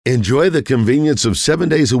Enjoy the convenience of 7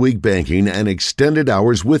 days a week banking and extended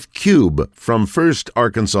hours with Cube from First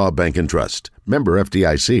Arkansas Bank and Trust. Member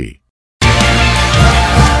FDIC.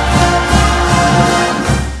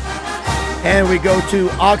 And we go to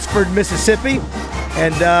Oxford, Mississippi,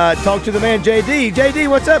 and talk to the man, JD. JD,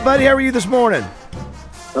 what's up, buddy? How are you this morning?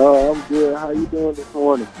 Oh, I'm good. How you doing this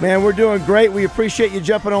morning? Man, we're doing great. We appreciate you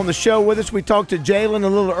jumping on the show with us. We talked to Jalen a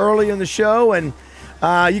little early in the show, and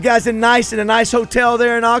you guys in a nice hotel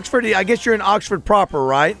there in Oxford. I guess you're in Oxford proper,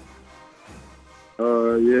 right?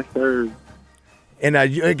 Yes, sir. And I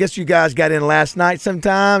guess you guys got in last night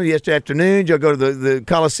sometime, yesterday afternoon. You'll go to the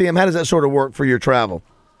Coliseum. How does that sort of work for your travel?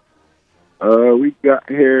 We got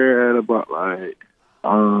here at about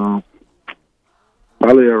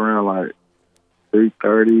probably around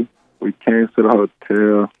 3:30. We came to the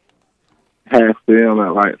hotel, had film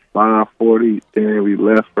at 5:40. Then we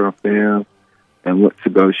left for film and went to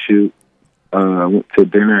go shoot. Went to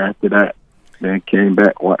dinner after that. Then came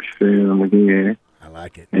back, watched film again. I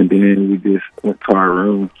like it. And then we just went to our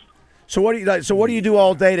rooms. So what do you like? So what do you do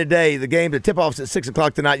all day today? The game, the tip-off's at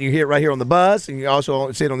 6:00 tonight. You hear it right here on the Buzz, and you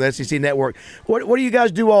also see it on the SEC Network. What do you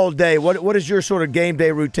guys do all day? What is your sort of game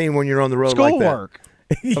day routine when you're on the road like that? Schoolwork.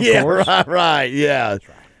 Yeah, right, yeah.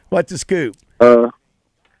 What's the scoop? So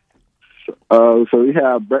we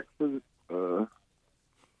have breakfast. Then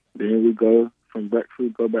we go from breakfast, we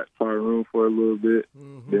go back to our room for a little bit.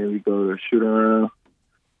 Mm-hmm. Then we go to shoot around.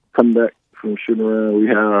 Come back from shooting around. We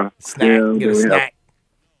have snack. Get a snack.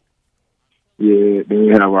 Then we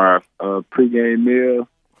have our pregame meal.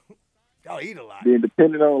 Y'all eat a lot. Then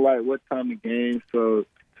depending on what time the game. So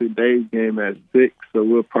today's game at 6. So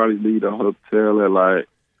we'll probably leave the hotel at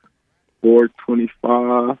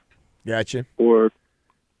 4:25. Gotcha. Or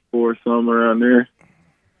somewhere around there.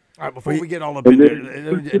 All right, before we get all up in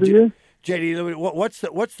there, JD, what's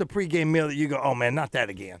the pregame meal that you go, oh, man, not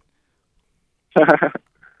that again? I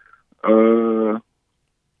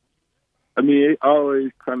mean, it's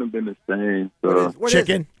always kind of been the same. So what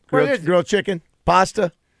chicken, grilled chicken,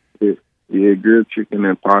 pasta. Yeah, grilled chicken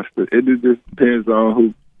and pasta. It just depends on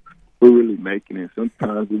who really making it.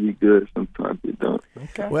 Sometimes it be good, sometimes it don't.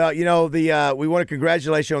 Okay. Well, we want to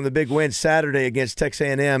congratulate you on the big win Saturday against Texas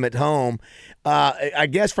A&M at home. I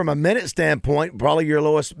guess from a minute standpoint, probably your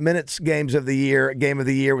lowest minutes game of the year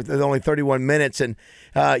with only 31 minutes, and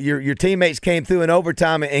your teammates came through in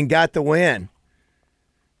overtime and got the win.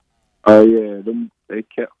 Oh yeah, they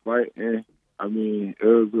kept fighting. I mean, it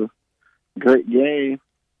was a great game,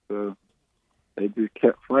 so they just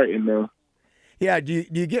kept fighting though. Yeah, do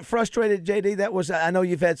you get frustrated, JD? I know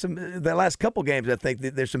you've had the last couple games. I think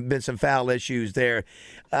that there's been some foul issues there.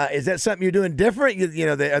 Is that something you're doing different?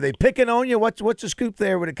 Are they picking on you? What's the scoop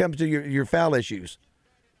there when it comes to your foul issues?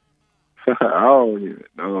 I don't even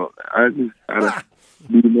know. I just gotta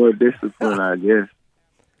be more disciplined, I guess.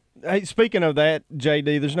 Hey, speaking of that,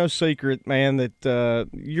 JD, there's no secret, man, that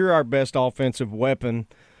you're our best offensive weapon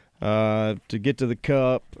to get to the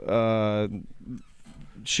cup.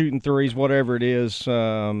 Shooting threes, whatever it is,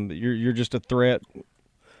 you're just a threat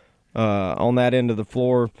on that end of the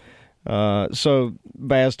floor. So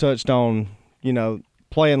Baz touched on,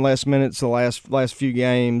 playing less minutes the last few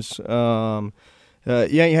games. You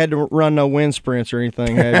ain't had to run no wind sprints or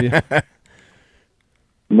anything, have you?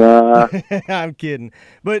 Nah. I'm kidding.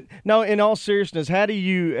 But no, in all seriousness, how do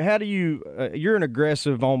you you're an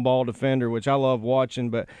aggressive on-ball defender, which I love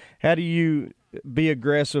watching, but how do you be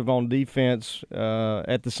aggressive on defense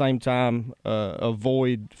at the same time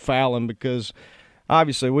avoid fouling? Because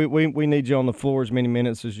obviously we need you on the floor as many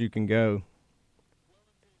minutes as you can go.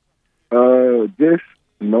 Just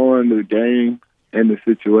knowing the game and the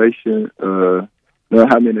situation, know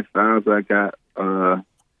how many fouls I got,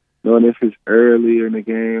 knowing if it's early in the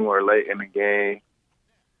game or late in the game.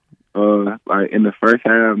 In the first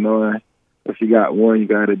half, knowing if you got one, you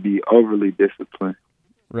got to be overly disciplined.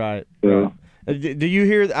 Right. So, do you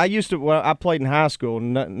hear? I played in high school,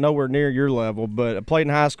 nowhere near your level, but I played in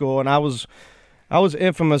high school, and I was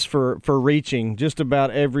infamous for reaching just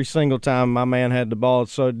about every single time my man had the ball.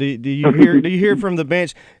 So do you hear from the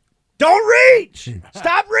bench? Don't reach!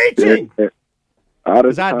 Stop reaching! Out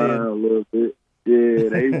of time a little bit. Yeah,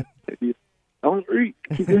 they don't reach.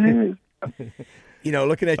 Keep your hands.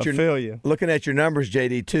 Looking at your numbers,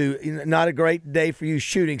 JD, too, not a great day for you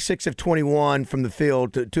shooting. 6 of 21 from the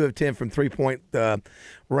field, 2 of 10 from 3-point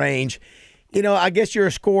range. I guess you're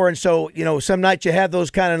a scorer, and so, some nights you have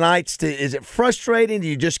those kind of nights. Is it frustrating? Do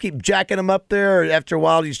you just keep jacking them up there? Or after a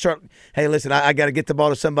while, you start, hey, listen, I got to get the ball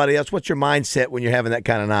to somebody else. What's your mindset when you're having that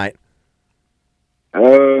kind of night?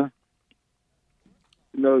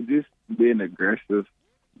 Just being aggressive,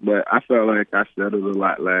 but I felt like I settled a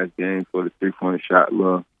lot last game for the 3-point shot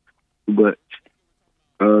low. But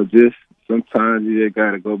just sometimes you just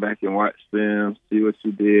got to go back and watch film, see what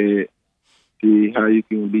you did, see how you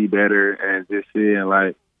can be better, and just seeing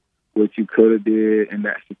like what you could have did in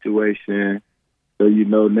that situation, so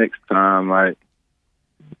next time like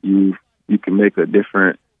you can make a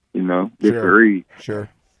different read. Sure.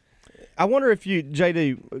 I wonder if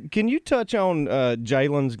JD, can you touch on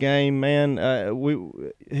Jalen's game, man?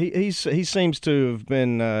 He seems to have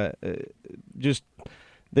been just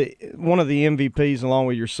one of the MVPs along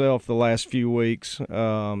with yourself the last few weeks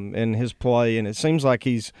in his play, and it seems like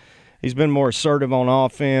he's been more assertive on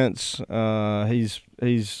offense.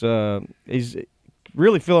 He's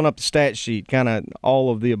really filling up the stat sheet, kind of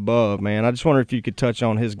all of the above, man. I just wonder if you could touch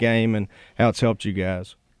on his game and how it's helped you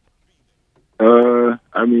guys.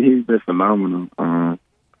 He's been phenomenal.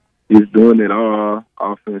 He's doing it all,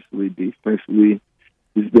 offensively, defensively.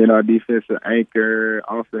 He's been our defensive anchor,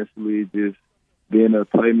 offensively, just being a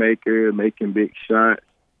playmaker, making big shots,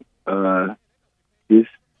 just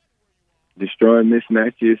destroying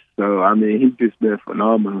mismatches. So, he's just been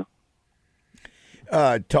phenomenal.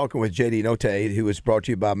 Talking with JD Notae, who was brought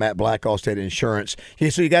to you by Matt Black, Allstate Insurance.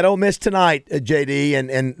 So you got Ole Miss tonight, JD,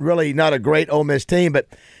 and really not a great Ole Miss team, but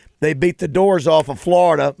they beat the doors off of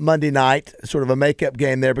Florida Monday night, sort of a makeup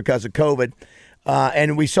game there because of COVID.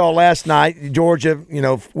 And we saw last night Georgia,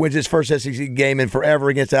 wins its first SEC game in forever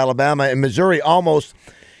against Alabama, and Missouri almost,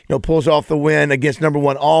 pulls off the win against number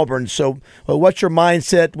 1 Auburn. So, what's your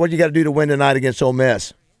mindset? What do you got to do to win tonight against Ole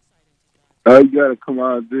Miss? You got to come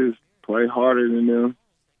out and just play harder than them.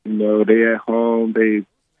 They at home. They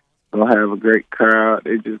don't have a great crowd.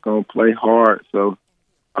 They just gonna play hard. So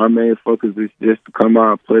our main focus is just to come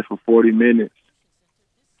out and play for 40 minutes.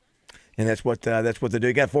 And that's what they do.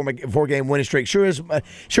 You got a 4-game winning streak. Sure is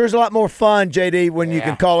a lot more fun, JD, when you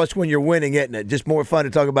can call us when you're winning, isn't it? Just more fun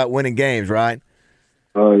to talk about winning games, right?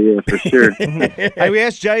 Oh, yeah, for sure. Hey, we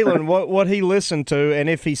asked Jalen what he listened to and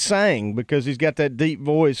if he sang, because he's got that deep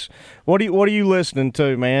voice. What are you listening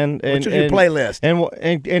to, man? What's your playlist?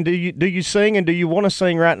 And do you sing, and do you want to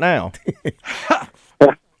sing right now?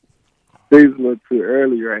 It's a little too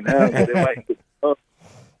early right now, but it might get up.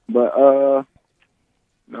 But no,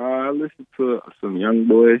 I listen to some Young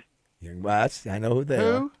Boys. Young Boys, I know who they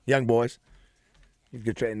are. Young Boys. He's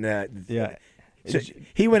good trading that. Yeah. So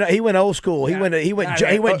he went old school. He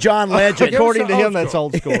went John Legend. According to him, that's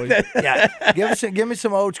old school. Yeah, give me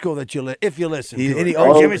some old school that if you listen to it.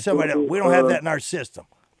 Give me somebody that we don't have that in our system.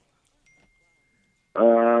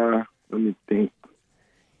 Let me think.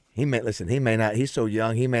 He may not. He's so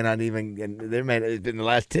young. He may not even. There may have been the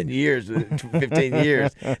last 10 years, 15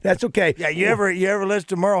 years. That's okay. Yeah, you ever listen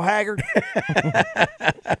to Merle Haggard?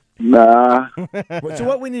 Nah. So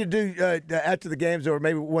what we need to do after the games, or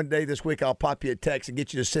maybe one day this week, I'll pop you a text and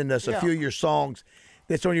get you to send us a few of your songs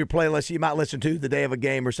that's on your playlist you might listen to the day of a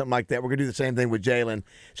game or something like that. We're gonna do the same thing with Jalen,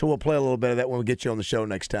 so we'll play a little bit of that when we get you on the show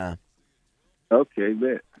next time. Okay,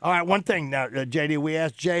 bet. All right, one thing now, JD, we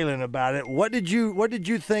asked Jalen about it. What did you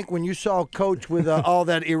think when you saw Coach with all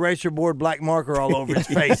that eraser board black marker all over his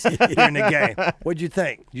face during the game? What did you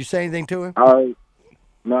think? Did you say anything to him?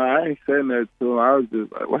 No, I ain't saying that to him. I was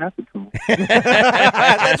just like, what happened to him?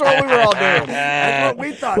 That's what we were all doing. That's what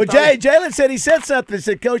we thought. Well, Jalen said he said something. He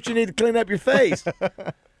said, Coach, you need to clean up your face. Yeah,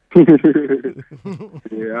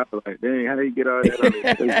 I was like, dang, how do you get all that on his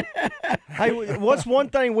face? Hey, what's one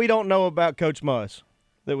thing we don't know about Coach Muss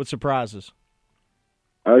that would surprise us?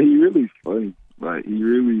 He really funny.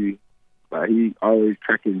 He always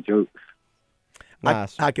cracking jokes.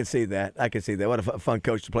 Nice. I can see that. What a fun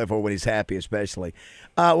coach to play for when he's happy, especially.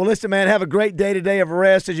 Well, listen, man, have a great day today of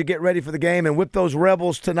rest as you get ready for the game, and whip those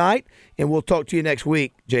Rebels tonight, and we'll talk to you next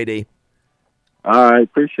week, JD. All right,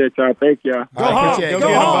 appreciate y'all. Thank y'all. Go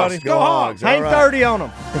Hogs. Go Hogs. Hang 30 on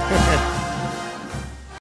them.